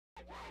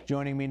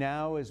Joining me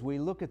now as we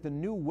look at the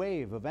new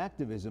wave of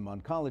activism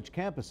on college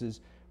campuses,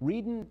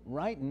 Readin,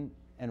 Writin,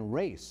 and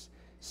race.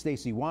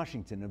 Stacy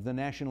Washington of the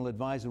National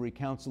Advisory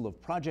Council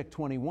of Project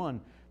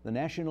 21, the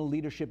National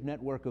Leadership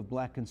Network of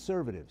Black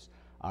Conservatives.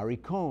 Ari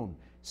Cohn,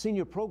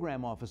 Senior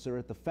Program Officer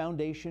at the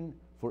Foundation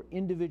for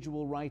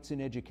Individual Rights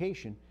in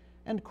Education,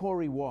 and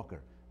Corey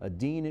Walker, a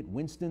Dean at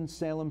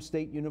Winston-Salem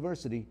State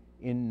University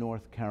in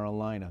North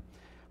Carolina.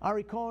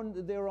 Ari Cohn,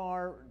 there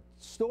are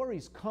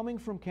stories coming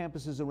from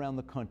campuses around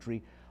the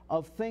country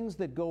of things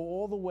that go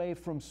all the way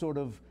from sort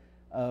of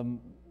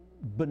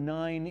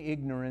benign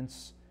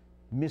ignorance,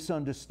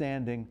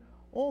 misunderstanding,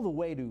 all the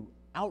way to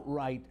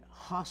outright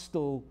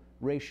hostile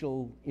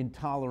racial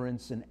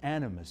intolerance and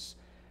animus.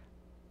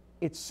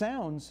 It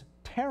sounds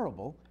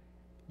terrible.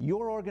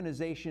 Your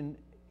organization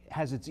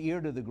has its ear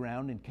to the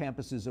ground in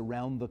campuses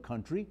around the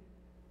country.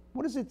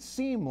 What does it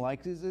seem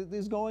like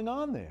is going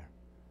on there?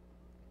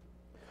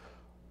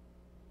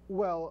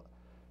 Well,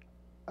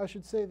 I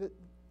should say that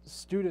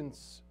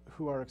students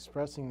who are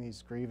expressing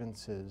these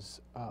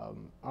grievances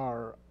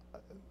are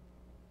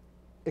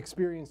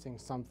experiencing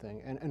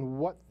something, and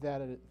what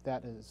that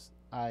is,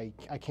 I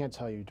can't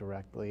tell you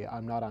directly.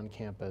 I'm not on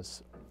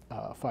campus.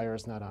 Fire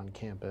is not on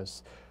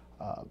campus.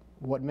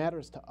 What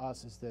matters to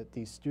us is that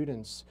these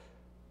students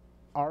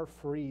are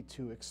free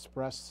to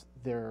express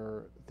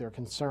their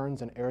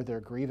concerns and air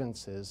their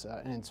grievances,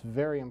 and it's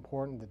very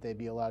important that they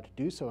be allowed to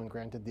do so and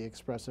granted the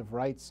expressive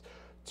rights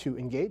to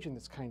engage in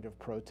this kind of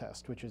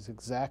protest, which is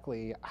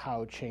exactly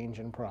how change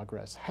and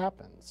progress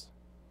happens.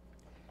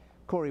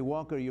 Corey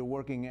Walker, you're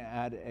working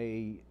at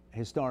a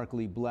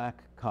historically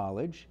black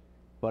college,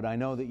 but I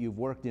know that you've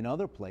worked in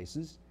other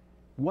places.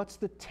 What's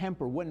the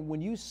temper?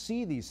 When you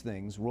see these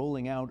things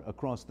rolling out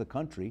across the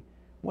country,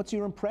 what's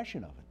your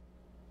impression of it?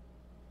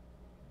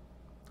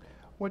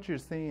 What you're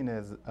seeing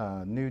is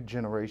a new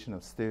generation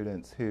of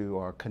students who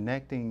are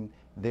connecting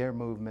their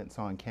movements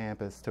on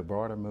campus to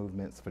broader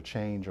movements for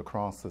change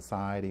across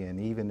society and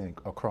even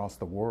across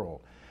the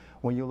world.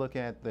 When you look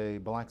at the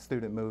black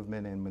student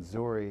movement in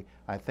Missouri,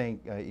 I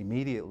think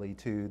immediately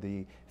to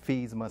the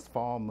Fees Must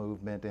Fall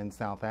movement in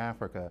South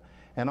Africa,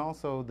 and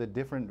also the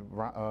different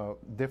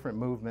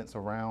movements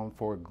around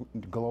for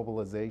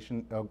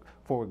globalization,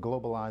 for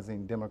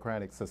globalizing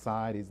democratic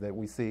societies that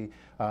we see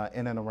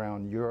in and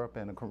around Europe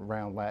and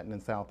around Latin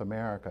and South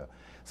America.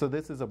 So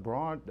this is a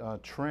broad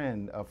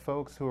trend of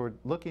folks who are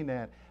looking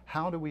at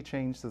how do we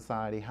change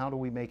society, how do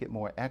we make it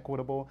more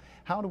equitable,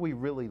 how do we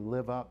really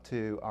live up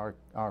to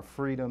our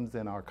freedoms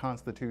and our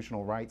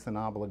constitutional rights and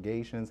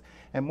obligations,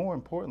 and more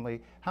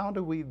importantly, how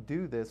do we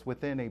do this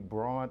within a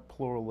broad,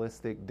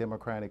 pluralistic,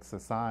 democratic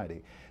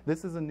society?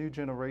 This is a new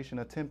generation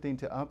attempting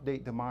to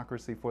update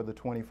democracy for the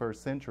 21st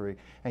century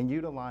and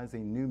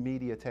utilizing new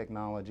media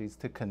technologies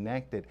to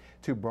connect it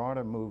to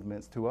broader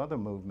movements, to other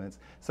movements,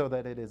 so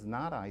that it is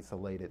not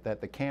isolated, that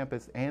the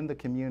campus and the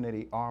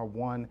community are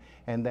one,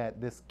 and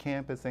that this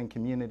campus and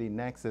community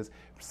nexus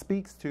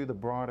speaks to the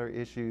broader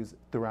issues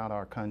throughout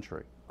our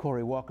country.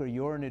 Corey Walker,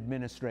 you're an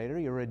administrator,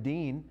 you're a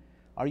dean.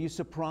 Are you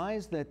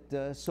surprised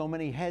that so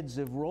many heads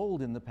have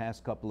rolled in the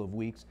past couple of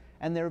weeks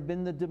and there have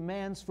been the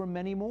demands for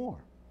many more?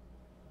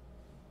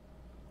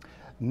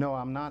 No,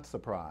 I'm not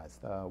surprised.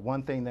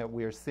 One thing that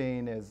we're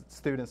seeing is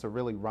students are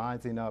really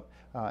rising up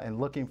and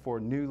looking for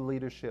new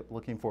leadership,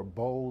 looking for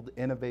bold,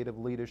 innovative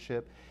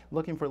leadership,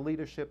 looking for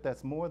leadership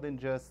that's more than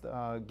just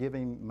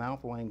giving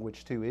mouth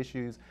language to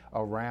issues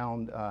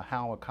around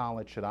how a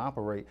college should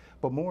operate,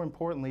 but more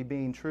importantly,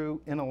 being true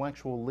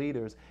intellectual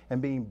leaders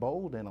and being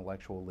bold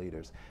intellectual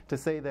leaders. To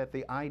say that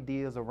the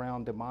ideas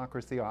around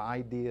democracy or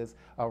ideas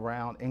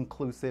around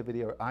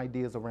inclusivity or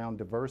ideas around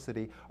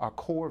diversity are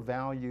core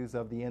values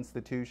of the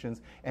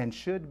institutions and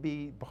should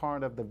be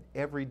part of the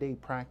everyday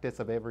practice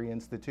of every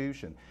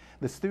institution.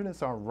 The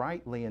students are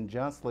rightly and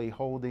justly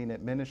holding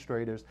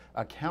administrators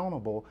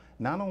accountable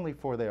not only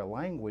for their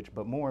language,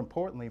 but more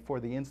importantly for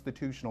the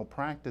institutional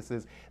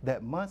practices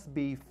that must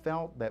be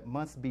felt, that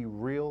must be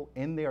real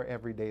in their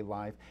everyday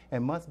life,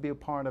 and must be a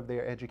part of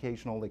their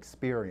educational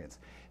experience.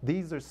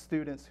 These are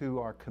students who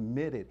are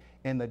committed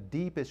in the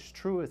deepest,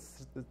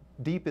 truest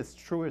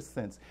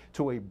sense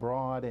to a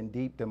broad and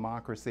deep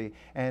democracy,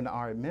 and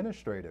our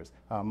administrators,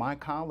 my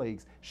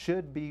colleagues,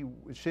 should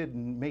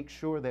make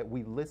sure that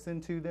we listen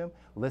to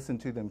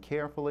them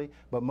carefully,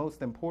 but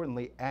most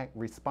importantly, act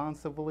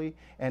responsibly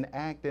and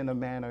act in a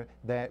manner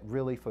that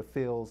really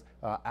fulfills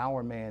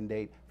our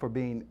mandate for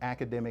being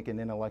academic and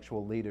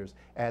intellectual leaders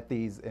at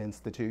these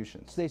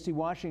institutions. Stacy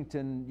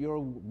Washington, you're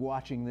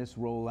watching this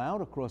roll out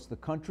across the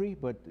country,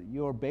 but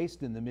you're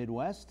based in the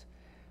Midwest.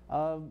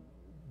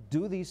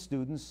 Do these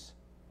students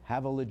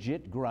have a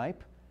legit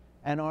gripe,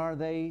 and are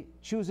they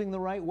choosing the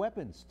right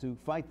weapons to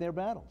fight their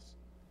battles?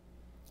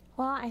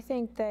 Well, I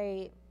think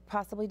they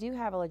possibly do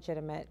have a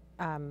legitimate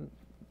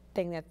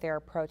thing that they're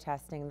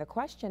protesting. The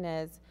question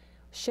is,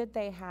 should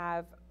they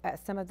have,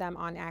 some of them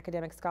on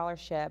academic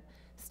scholarship,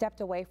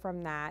 stepped away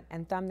from that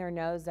and thumbed their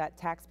nose at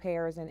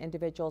taxpayers and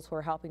individuals who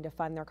are helping to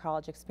fund their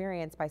college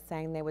experience by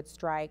saying they would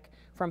strike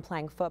from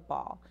playing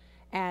football?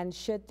 And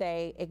should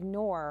they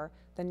ignore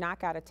the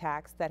knockout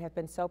attacks that have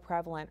been so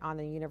prevalent on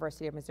the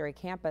University of Missouri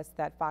campus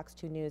that Fox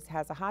 2 News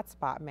has a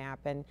hotspot map,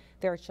 and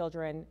there are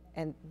children,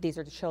 and these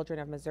are the children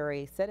of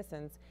Missouri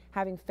citizens,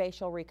 having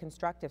facial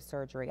reconstructive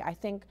surgery. I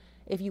think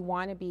if you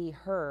want to be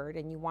heard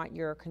and you want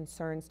your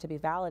concerns to be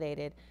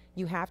validated,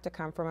 you have to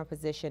come from a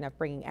position of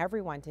bringing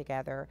everyone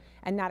together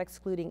and not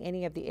excluding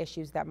any of the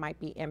issues that might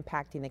be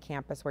impacting the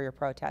campus where you're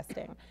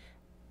protesting.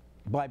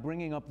 By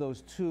bringing up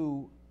those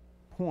two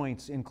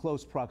points in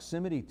close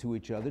proximity to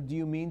each other, do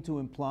you mean to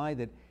imply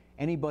that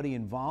anybody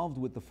involved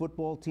with the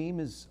football team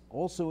is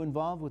also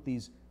involved with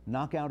these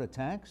knockout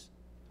attacks?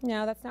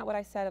 No, that's not what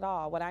I said at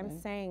all. What I'm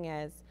saying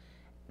is,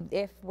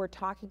 if we're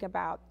talking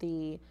about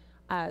the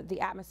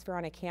atmosphere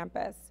on a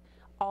campus,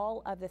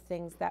 all of the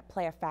things that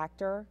play a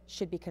factor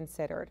should be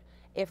considered.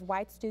 If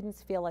white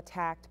students feel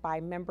attacked by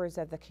members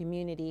of the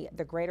community,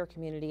 the greater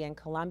community in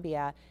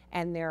Columbia,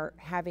 and they're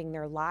having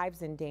their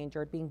lives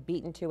endangered, being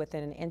beaten to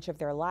within an inch of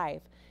their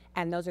life,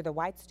 and those are the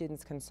white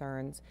students'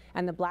 concerns,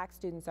 and the black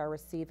students are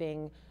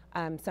receiving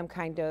some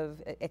kind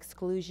of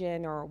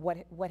exclusion or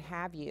what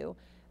have you,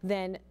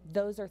 then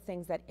those are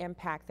things that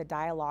impact the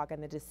dialogue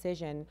and the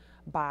decision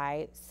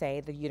by,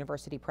 say, the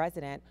university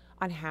president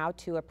on how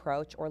to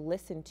approach or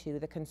listen to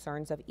the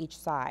concerns of each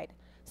side.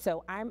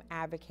 So I'm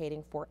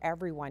advocating for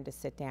everyone to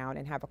sit down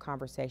and have a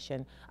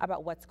conversation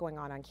about what's going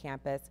on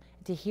campus,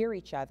 to hear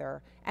each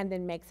other, and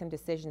then make some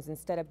decisions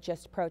instead of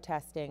just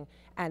protesting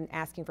and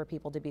asking for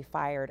people to be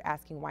fired,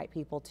 asking white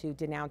people to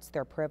denounce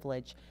their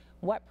privilege.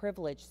 What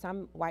privilege?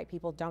 Some white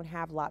people don't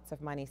have lots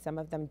of money. Some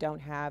of them don't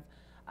have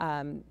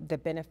the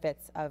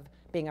benefits of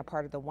being a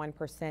part of the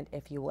 1%,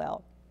 if you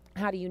will.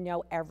 How do you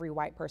know every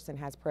white person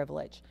has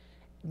privilege?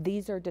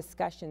 These are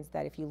discussions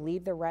that if you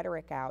leave the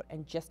rhetoric out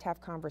and just have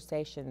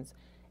conversations,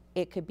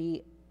 it could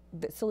be,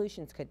 the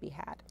solutions could be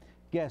had.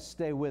 Guests,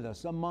 stay with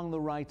us. Among the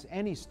rights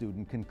any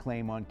student can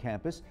claim on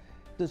campus,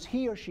 does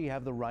he or she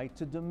have the right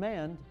to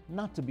demand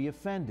not to be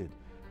offended?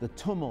 The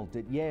tumult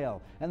at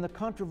Yale and the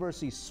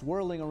controversy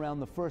swirling around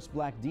the first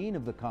black dean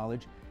of the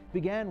college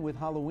began with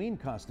Halloween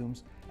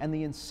costumes and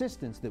the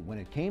insistence that when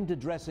it came to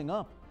dressing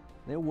up,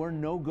 there were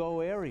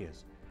no-go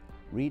areas.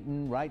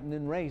 Readin, Writin,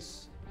 and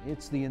Race,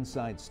 it's the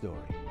inside story.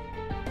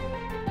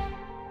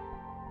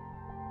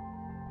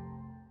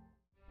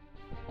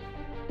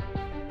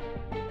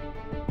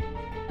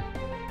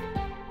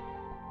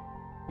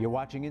 You're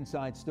watching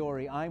Inside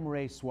Story. I'm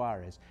Ray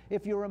Suarez.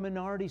 If you're a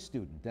minority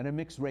student at a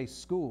mixed-race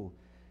school,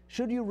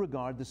 should you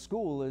regard the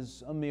school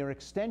as a mere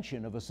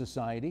extension of a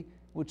society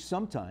which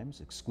sometimes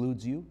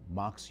excludes you,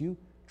 mocks you,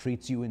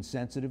 treats you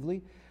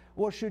insensitively?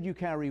 Or should you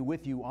carry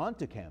with you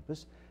onto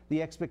campus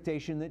the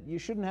expectation that you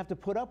shouldn't have to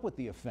put up with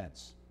the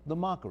offense, the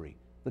mockery,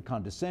 the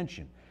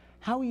condescension?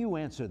 How you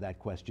answer that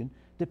question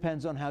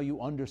depends on how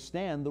you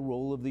understand the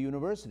role of the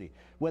university,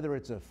 whether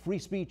it's a free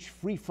speech,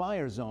 free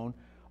fire zone,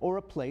 or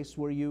a place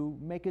where you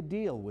make a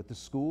deal with the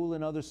school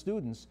and other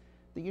students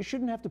that you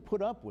shouldn't have to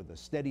put up with a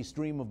steady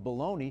stream of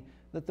baloney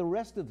that the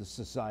rest of the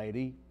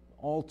society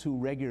all too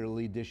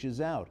regularly dishes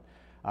out.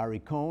 Ari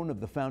Cohn of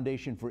the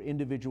Foundation for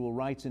Individual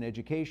Rights in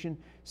Education,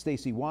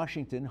 Stacy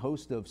Washington,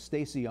 host of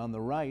Stacy on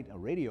the Right, a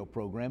radio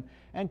program,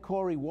 and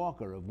Corey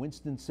Walker of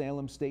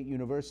Winston-Salem State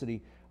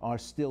University are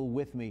still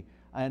with me.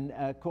 And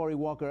Corey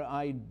Walker,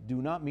 I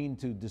do not mean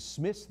to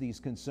dismiss these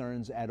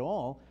concerns at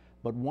all,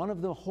 but one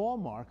of the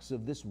hallmarks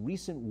of this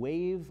recent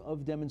wave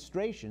of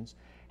demonstrations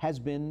has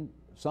been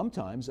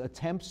sometimes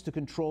attempts to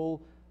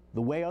control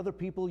the way other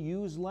people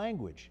use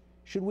language.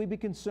 Should we be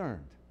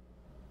concerned?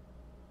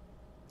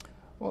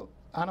 Well,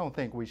 I don't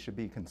think we should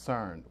be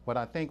concerned. What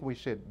I think we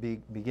should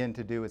begin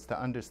to do is to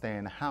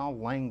understand how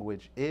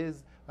language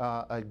is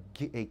a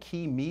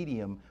key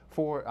medium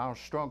for our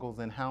struggles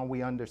and how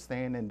we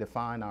understand and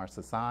define our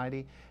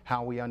society,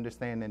 how we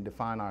understand and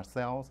define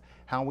ourselves,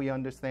 how we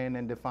understand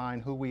and define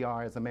who we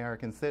are as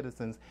American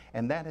citizens.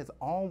 And that has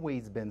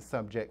always been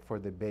subject for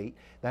debate.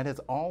 That has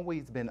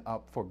always been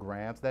up for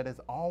grabs. That has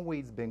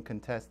always been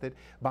contested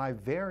by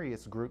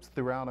various groups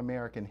throughout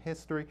American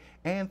history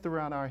and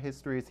throughout our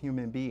history as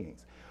human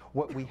beings.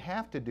 What we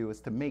have to do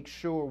is to make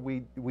sure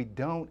we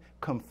don't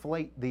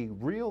conflate the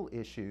real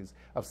issues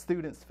of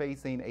students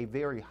facing a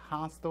very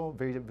hostile,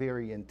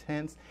 very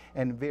intense,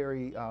 and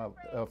very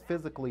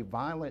physically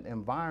violent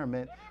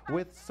environment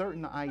with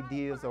certain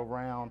ideas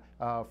around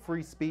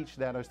free speech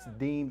that are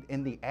deemed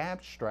in the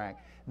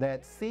abstract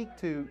that seek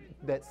to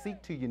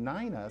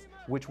unite us,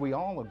 which we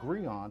all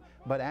agree on,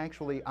 but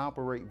actually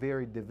operate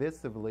very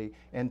divisively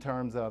in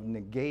terms of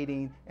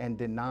negating and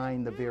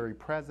denying the very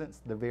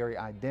presence, the very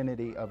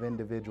identity of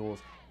individuals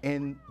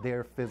in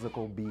their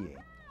physical being.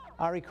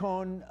 Ari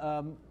Cohn,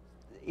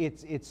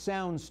 it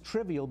sounds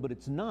trivial, but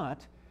it's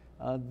not.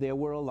 There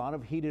were a lot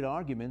of heated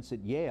arguments at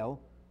Yale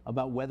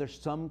about whether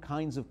some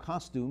kinds of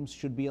costumes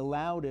should be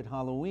allowed at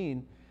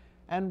Halloween.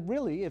 And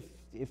really,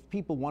 if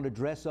people want to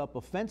dress up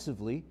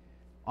offensively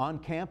on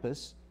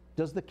campus,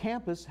 does the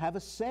campus have a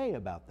say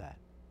about that?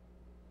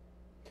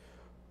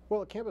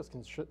 Well, a campus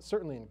can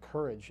certainly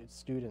encourage its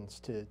students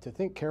to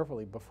think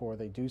carefully before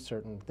they do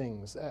certain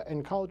things.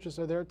 And colleges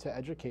are there to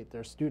educate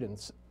their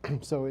students.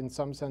 So in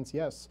some sense,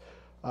 yes,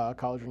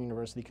 college or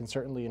university can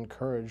certainly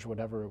encourage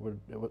whatever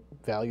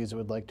values it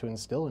would like to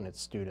instill in its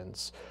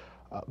students.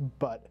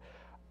 But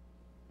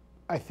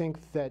I think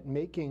that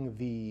making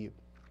the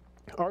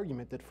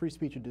argument that free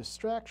speech is a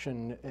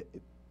distraction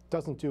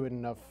doesn't do it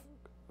enough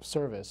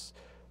service.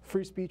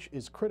 Free speech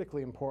is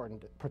critically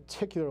important,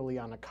 particularly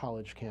on a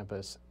college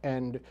campus.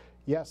 And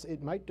yes,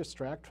 it might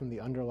distract from the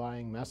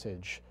underlying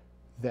message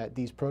that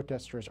these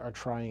protesters are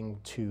trying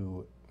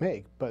to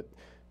make, but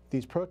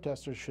these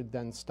protesters should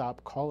then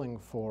stop calling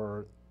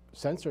for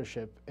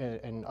censorship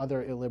and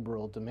other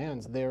illiberal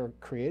demands. They're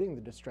creating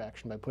the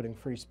distraction by putting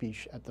free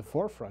speech at the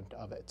forefront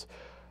of it.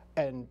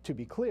 And to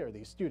be clear,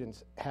 these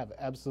students have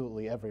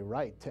absolutely every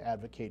right to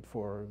advocate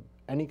for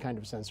any kind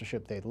of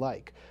censorship they'd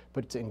like,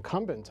 but it's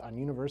incumbent on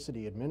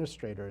university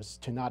administrators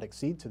to not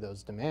accede to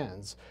those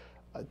demands,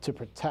 to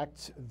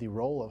protect the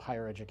role of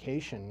higher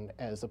education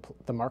as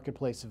the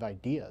marketplace of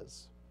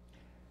ideas.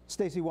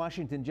 Stacy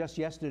Washington, just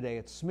yesterday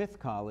at Smith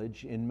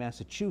College in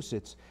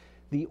Massachusetts,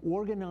 the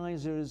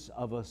organizers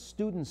of a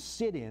student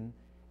sit-in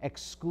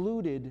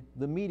excluded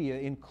the media,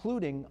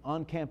 including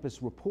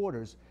on-campus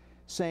reporters,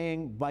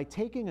 saying by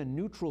taking a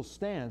neutral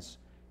stance,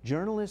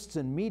 journalists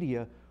and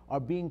media are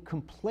being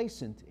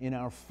complacent in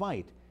our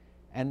fight,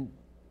 and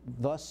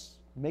thus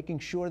making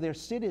sure their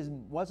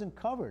sit-in wasn't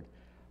covered.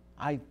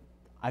 I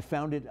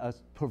found it a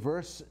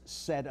perverse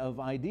set of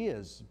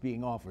ideas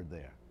being offered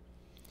there.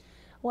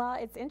 Well,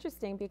 it's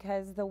interesting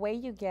because the way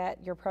you get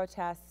your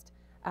protest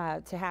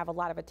to have a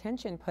lot of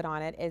attention put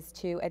on it is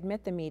to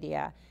admit the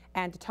media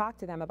and to talk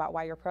to them about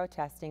why you're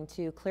protesting,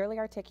 to clearly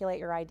articulate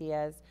your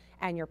ideas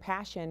and your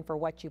passion for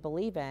what you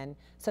believe in,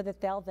 so that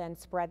they'll then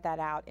spread that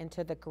out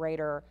into the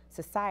greater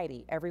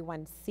society.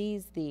 Everyone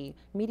sees the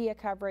media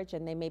coverage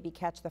and they maybe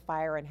catch the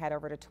fire and head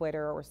over to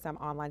Twitter or some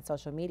online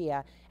social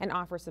media and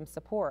offer some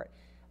support.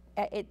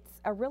 It's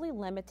a really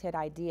limited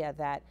idea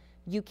that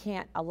you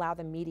can't allow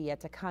the media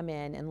to come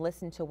in and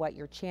listen to what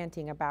you're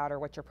chanting about or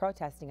what you're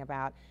protesting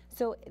about.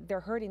 So they're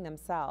hurting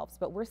themselves.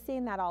 But we're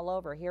seeing that all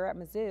over. Here at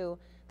Mizzou,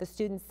 the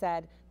students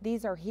said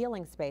these are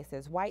healing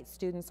spaces. White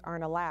students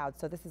aren't allowed,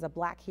 so this is a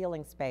black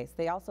healing space.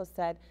 They also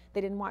said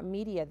they didn't want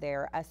media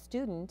there. A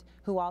student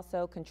who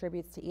also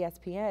contributes to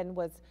ESPN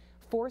was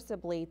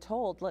forcibly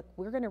told, look,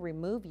 we're going to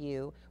remove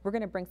you. We're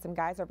going to bring some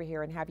guys over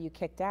here and have you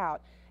kicked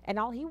out. And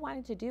all he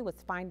wanted to do was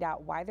find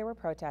out why they were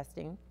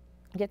protesting,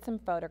 get some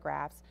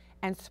photographs,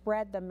 and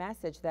spread the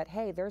message that,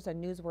 hey, there's a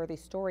newsworthy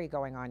story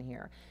going on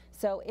here.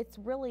 So it's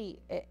really,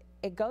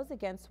 it goes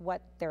against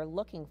what they're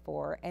looking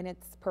for, and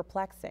it's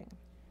perplexing.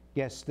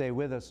 Yes, stay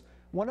with us.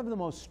 One of the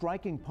most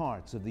striking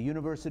parts of the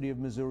University of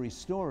Missouri's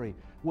story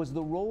was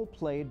the role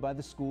played by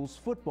the school's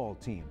football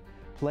team.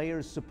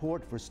 Players'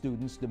 support for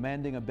students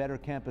demanding a better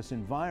campus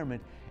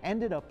environment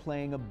ended up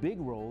playing a big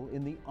role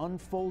in the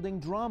unfolding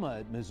drama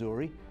at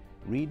Missouri.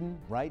 Readin,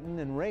 Writin,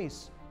 and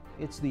Race,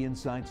 it's the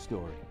inside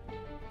story.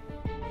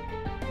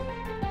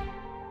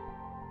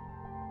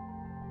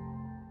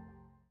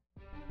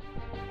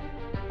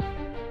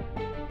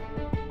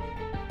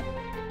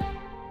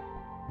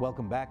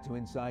 Welcome back to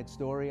Inside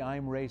Story.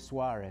 I'm Ray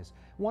Suarez.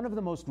 One of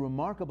the most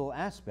remarkable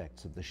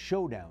aspects of the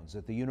showdowns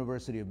at the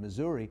University of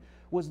Missouri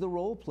was the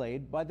role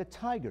played by the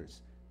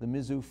Tigers, the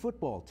Mizzou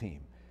football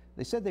team.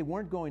 They said they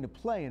weren't going to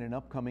play in an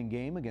upcoming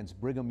game against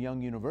Brigham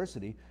Young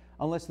University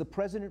unless the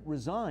president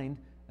resigned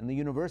and the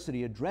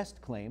university addressed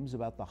claims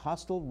about the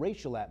hostile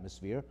racial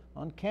atmosphere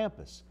on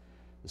campus.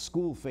 The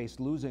school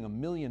faced losing $1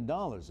 million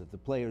if the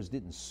players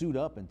didn't suit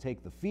up and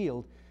take the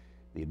field.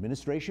 The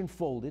administration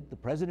folded, the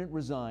president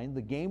resigned,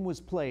 the game was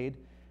played,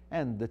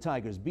 and the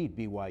Tigers beat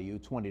BYU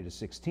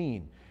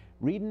 20-16.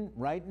 Readin,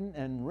 Writin,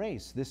 and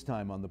Race this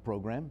time on the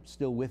program.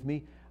 Still with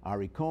me,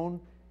 Ari Cohn,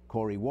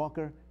 Corey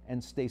Walker,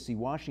 and Stacy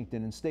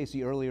Washington. And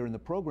Stacy, earlier in the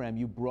program,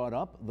 you brought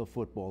up the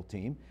football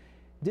team.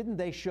 Didn't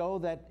they show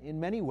that in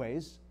many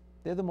ways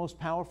they're the most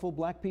powerful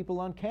black people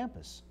on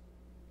campus?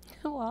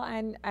 Well,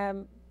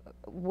 and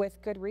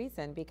with good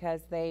reason,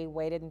 because they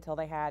waited until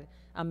they had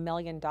 $1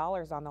 million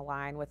on the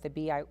line with the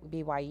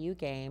BYU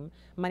game,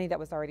 money that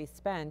was already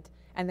spent,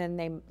 and then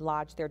they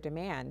lodged their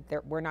demand.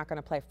 We're not going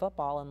to play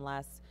football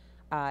unless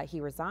he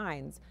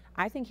resigns.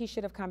 I think he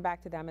should have come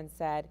back to them and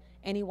said,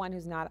 anyone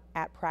who's not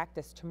at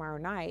practice tomorrow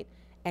night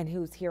and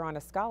who's here on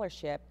a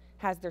scholarship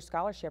has their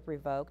scholarship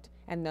revoked,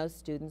 and those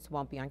students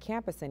won't be on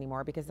campus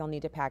anymore because they'll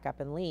need to pack up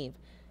and leave.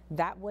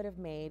 That would have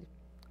made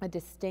a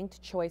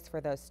distinct choice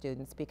for those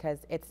students,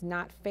 because it's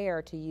not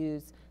fair to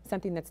use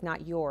something that's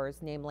not yours,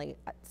 namely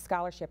a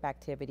scholarship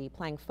activity,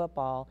 playing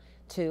football,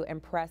 to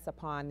impress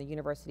upon the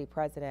university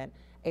president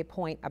a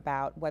point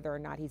about whether or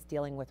not he's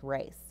dealing with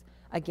race.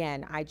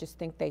 Again, I just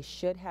think they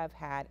should have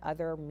had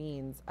other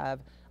means of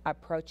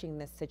approaching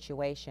this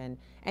situation.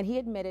 And he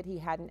admitted he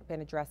hadn't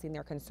been addressing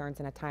their concerns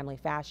in a timely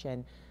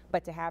fashion,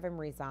 but to have him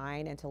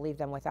resign and to leave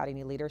them without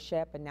any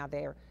leadership, and now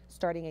they're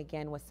starting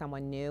again with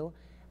someone new,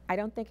 I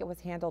don't think it was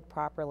handled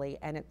properly,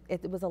 and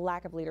it was a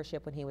lack of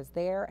leadership when he was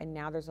there, and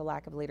now there's a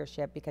lack of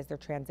leadership because they're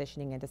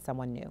transitioning into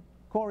someone new.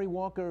 Corey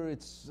Walker,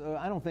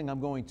 I don't think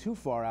I'm going too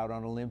far out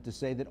on a limb to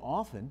say that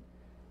often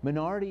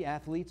minority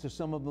athletes are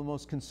some of the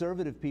most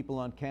conservative people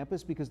on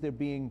campus because they're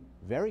being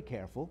very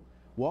careful,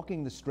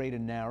 walking the straight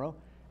and narrow,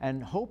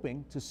 and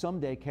hoping to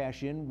someday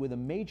cash in with a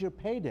major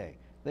payday.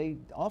 They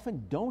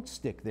often don't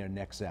stick their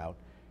necks out,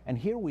 and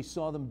here we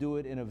saw them do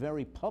it in a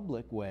very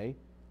public way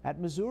at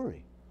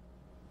Missouri.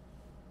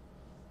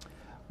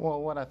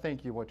 Well, what I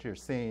think what you're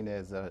seeing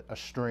is a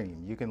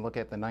stream. You can look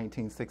at the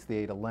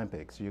 1968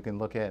 Olympics. You can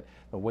look at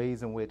the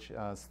ways in which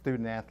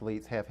student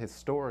athletes have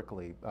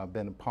historically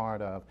been a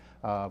part of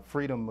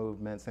freedom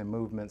movements and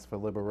movements for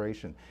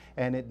liberation.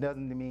 And it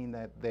doesn't mean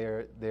that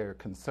they're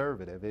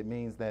conservative. It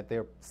means that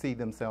they see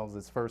themselves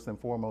as first and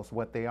foremost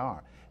what they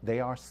are. They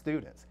are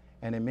students.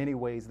 And in many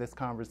ways, this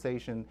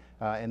conversation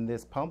and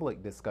this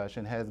public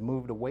discussion has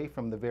moved away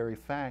from the very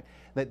fact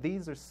that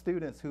these are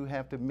students who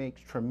have to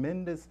make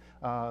tremendous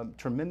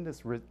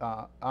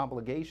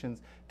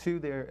obligations to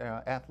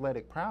their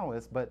athletic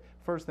prowess, but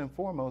first and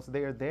foremost,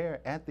 they're there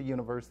at the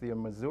University of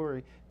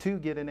Missouri to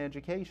get an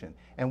education.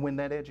 And when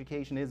that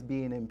education is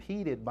being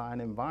impeded by an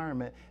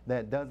environment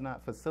that does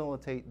not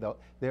facilitate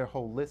their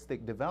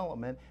holistic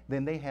development,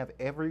 then they have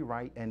every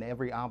right and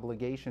every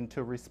obligation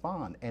to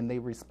respond, and they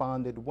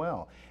responded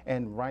well.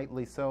 And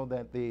rightly so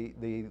that the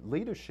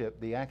leadership,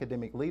 the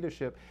academic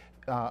leadership,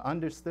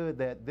 understood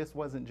that this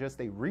wasn't just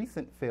a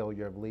recent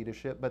failure of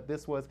leadership, but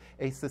this was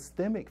a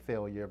systemic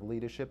failure of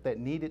leadership that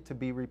needed to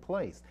be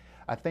replaced.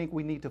 I think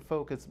we need to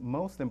focus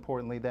most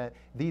importantly that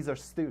these are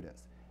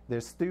students. They're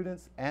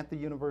students at the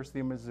University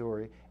of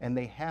Missouri, and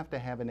they have to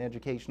have an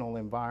educational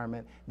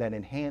environment that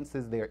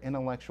enhances their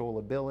intellectual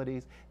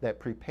abilities, that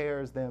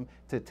prepares them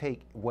to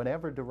take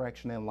whatever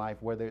direction in life,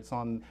 whether it's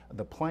on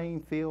the playing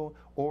field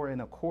or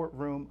in a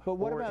courtroom. But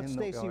what or about in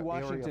Stacy the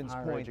Washington's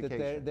point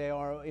that they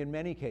are, in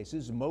many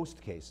cases,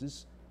 most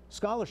cases,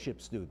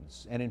 scholarship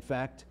students, and in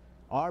fact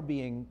are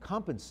being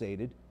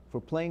compensated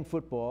for playing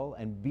football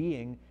and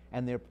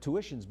their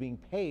tuitions being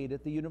paid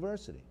at the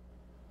university?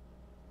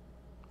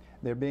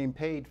 They're being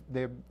paid,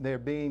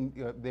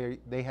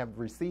 they have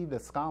received a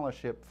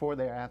scholarship for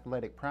their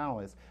athletic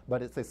prowess,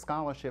 but it's a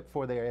scholarship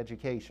for their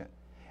education.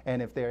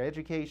 And if their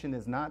education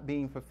is not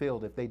being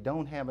fulfilled, if they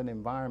don't have an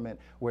environment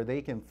where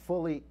they can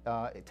fully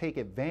take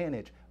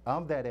advantage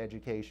of that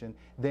education,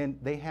 then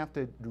they have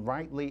to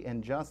rightly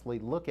and justly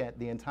look at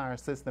the entire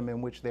system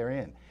in which they're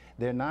in.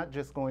 They're not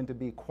just going to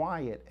be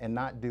quiet and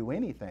not do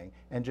anything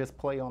and just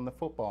play on the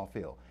football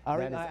field.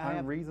 That is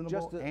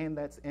unreasonable and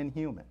that's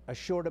inhuman. A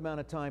short amount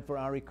of time for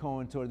Ari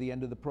Cohen toward the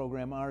end of the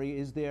program. Ari,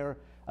 is there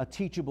a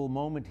teachable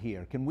moment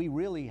here? Can we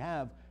really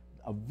have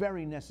a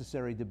very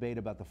necessary debate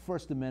about the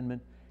First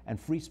Amendment and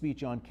free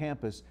speech on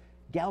campus,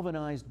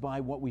 galvanized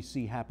by what we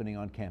see happening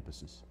on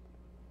campuses?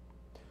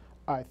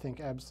 I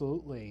think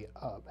absolutely.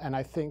 And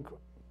I think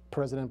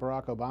President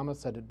Barack Obama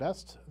said it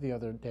best the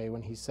other day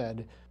when he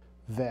said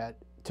that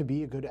to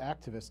be a good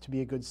activist, to be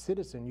a good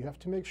citizen, you have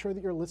to make sure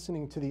that you're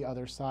listening to the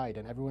other side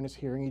and everyone is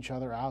hearing each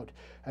other out.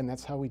 And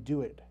that's how we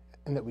do it.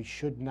 And that we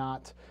should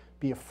not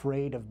be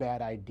afraid of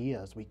bad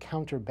ideas. We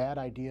counter bad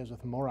ideas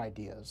with more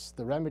ideas.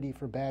 The remedy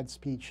for bad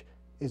speech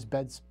is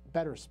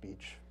better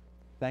speech.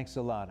 Thanks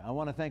a lot. I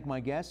want to thank my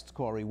guests,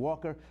 Corey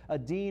Walker, a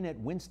dean at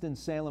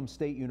Winston-Salem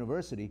State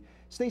University,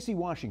 Stacy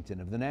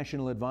Washington of the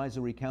National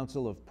Advisory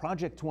Council of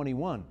Project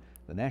 21,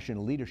 the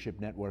National Leadership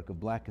Network of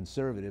Black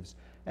Conservatives,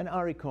 and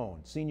Ari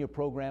Cohen, Senior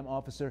Program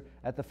Officer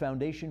at the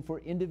Foundation for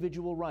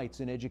Individual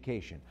Rights in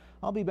Education.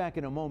 I'll be back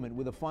in a moment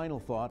with a final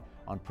thought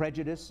on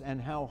prejudice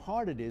and how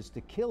hard it is to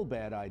kill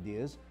bad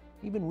ideas,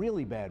 even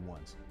really bad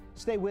ones.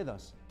 Stay with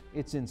us.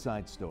 It's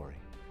Inside Story.